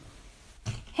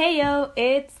Hey yo,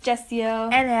 it's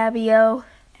Jessio And Abby-o.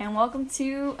 and welcome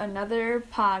to another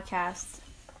podcast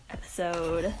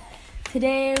episode.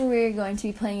 Today we're going to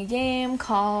be playing a game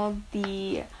called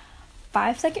the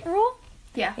 5-second rule.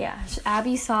 Yeah.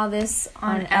 Abby saw this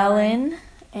on On Ellen,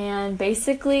 and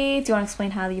basically, do you want to explain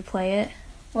how you play it?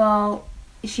 Well,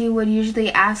 she would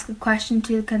usually ask a question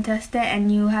to the contestant,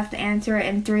 and you have to answer it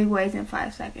in 3 ways in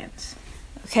 5 seconds.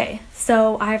 Okay,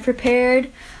 so I prepared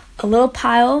a little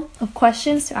pile of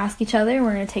questions to ask each other.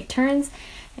 We're going to take turns,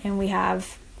 and we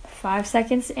have 5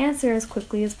 seconds to answer as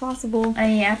quickly as possible.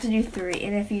 And you have to do 3,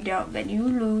 and if you don't, then you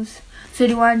lose. So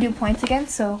do you want to do points again?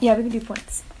 Yeah, we can do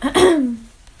points.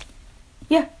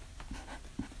 Yeah.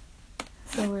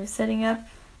 So we're setting up.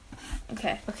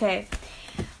 Okay.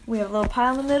 We have a little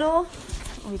pile in the middle.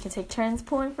 We can take turns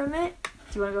pulling from it.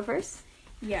 Do you want to go first?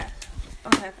 Yeah.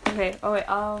 Okay. Okay. Oh wait.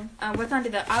 Let's not do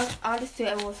that. I'll just do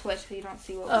it and we'll switch so you don't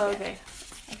see what we Oh, get. okay.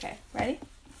 Okay. Ready?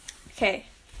 Okay.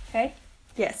 Okay.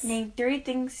 Yes. Name 3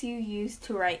 things you use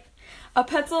to write. A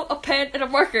pencil, a pen, and a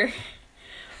marker.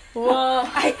 Whoa.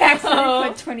 I actually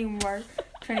put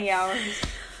 20 hours.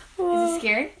 Whoa. Is it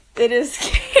scary? It is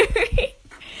scary.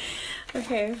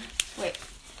 Okay. Wait.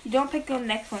 You don't pick the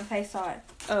next one if I saw it.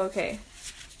 Oh, okay.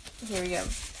 Here we go.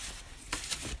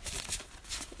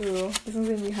 Ooh, this one's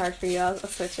gonna be hard for you. I'll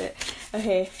switch it.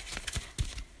 Okay.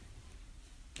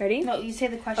 Ready? No, you say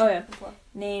the question before.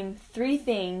 Name 3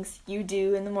 things you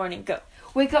do in the morning. Go.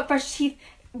 Wake up, brush your teeth,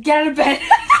 get out of bed.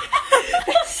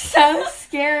 It's so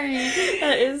scary.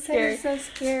 That is scary. That is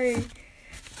so scary.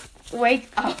 Wake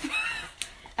up.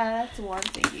 That's one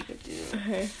thing you could do.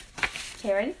 Okay.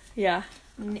 Okay, ready? Yeah.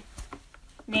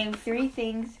 Name 3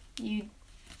 things you...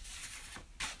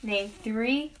 Name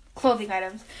 3 clothing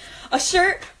items. A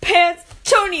shirt, pants,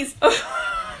 chonies.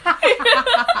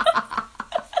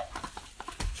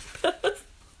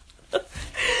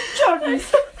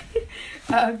 Chonies.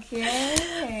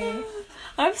 Okay.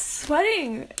 I'm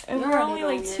sweating, and You're we're a only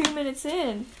like little 2 minutes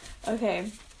in. Okay.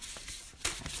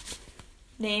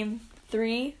 Name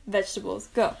 3 vegetables.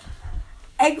 Go.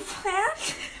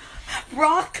 Eggplant,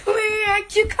 broccoli, and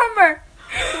cucumber.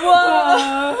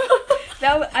 Whoa.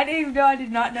 I didn't even know. I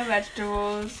did not know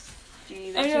vegetables.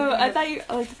 Jeez, I know. I thought you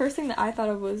the first thing that I thought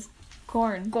of was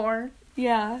corn. corn.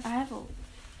 Yeah. I have a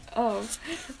Oh.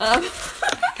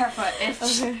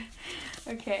 itch.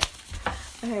 Okay.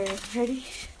 Okay. Ready?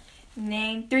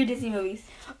 Name 3 Disney movies.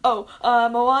 Oh.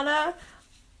 Moana.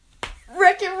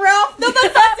 Wreck-It Ralph. No,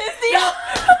 that's not Disney.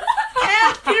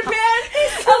 Peter Pan.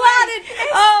 Aladdin.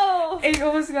 Oh. It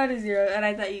almost got a 0, and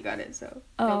I thought you got it. So.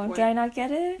 Oh, no did I not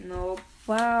get it? No.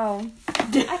 Wow.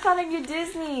 I thought I knew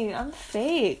Disney. I'm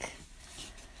fake.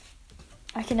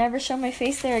 I can never show my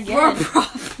face there again.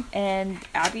 And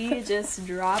Abby just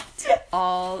dropped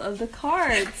all of the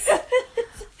cards.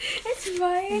 It's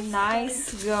mine.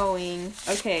 Nice going.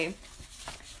 Okay.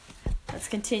 Let's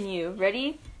continue.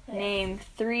 Ready? Name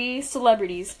 3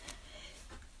 celebrities.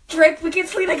 Drake, Wicked,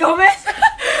 Selena Gomez.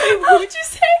 What would you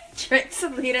say? Drake,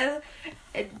 Selena,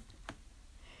 and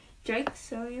Drake,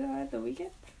 Selena, The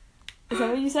Weeknd. Is that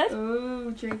what you said?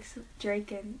 Oh,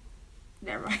 Drake, and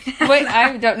never mind. Wait,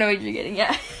 I don't know what you're getting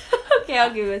yet. Okay,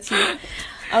 I'll give it to you.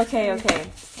 Okay.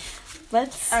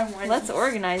 Let's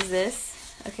organize this.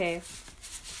 Okay.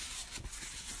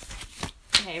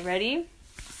 Okay, ready?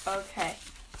 Okay.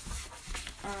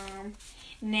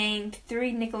 Name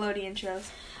 3 Nickelodeon shows.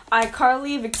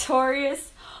 iCarly,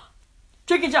 Victorious,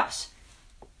 Drake and Josh.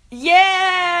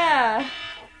 Yeah!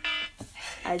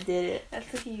 I did it. That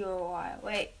took you a while.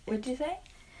 Wait, what'd you say?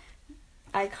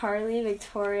 iCarly,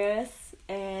 Victorious,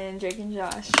 and Drake and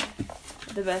Josh.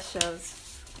 The best shows.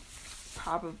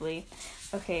 Probably.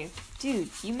 Okay, dude,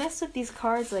 you messed with these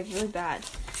cards like really bad.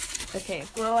 Okay.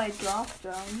 Well, I dropped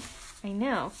them. I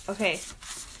know. Okay.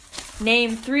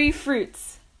 Name 3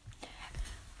 fruits.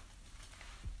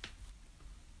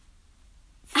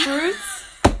 Fruits?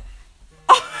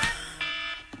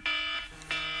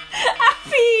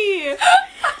 Happy!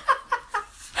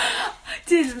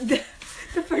 Dude,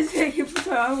 the first thing you put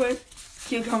on was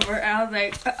cucumber, and I was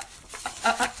like,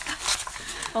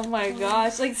 Oh my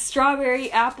gosh. Like strawberry,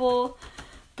 apple,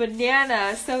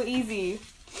 banana. So easy.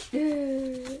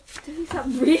 Dude, stop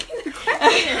reading the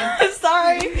question.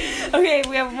 Sorry. Okay,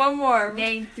 we have one more.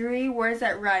 Name 3 words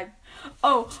that rhyme.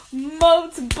 Oh,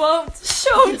 moat, boat,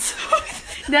 shoat.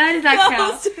 That does not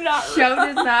count. Those do not Show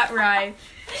rhyme. does not rhyme.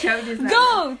 Show does not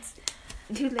Goat.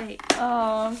 rhyme. Too late.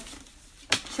 Oh.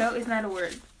 Show is not a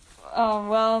word. Oh,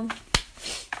 well,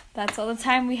 that's all the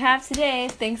time we have today.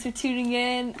 Thanks for tuning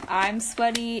in. I'm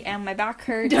sweaty and my back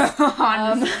hurts.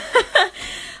 Honestly.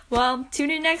 Well, tune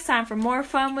in next time for more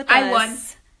fun with us. I won.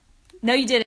 No, you didn't.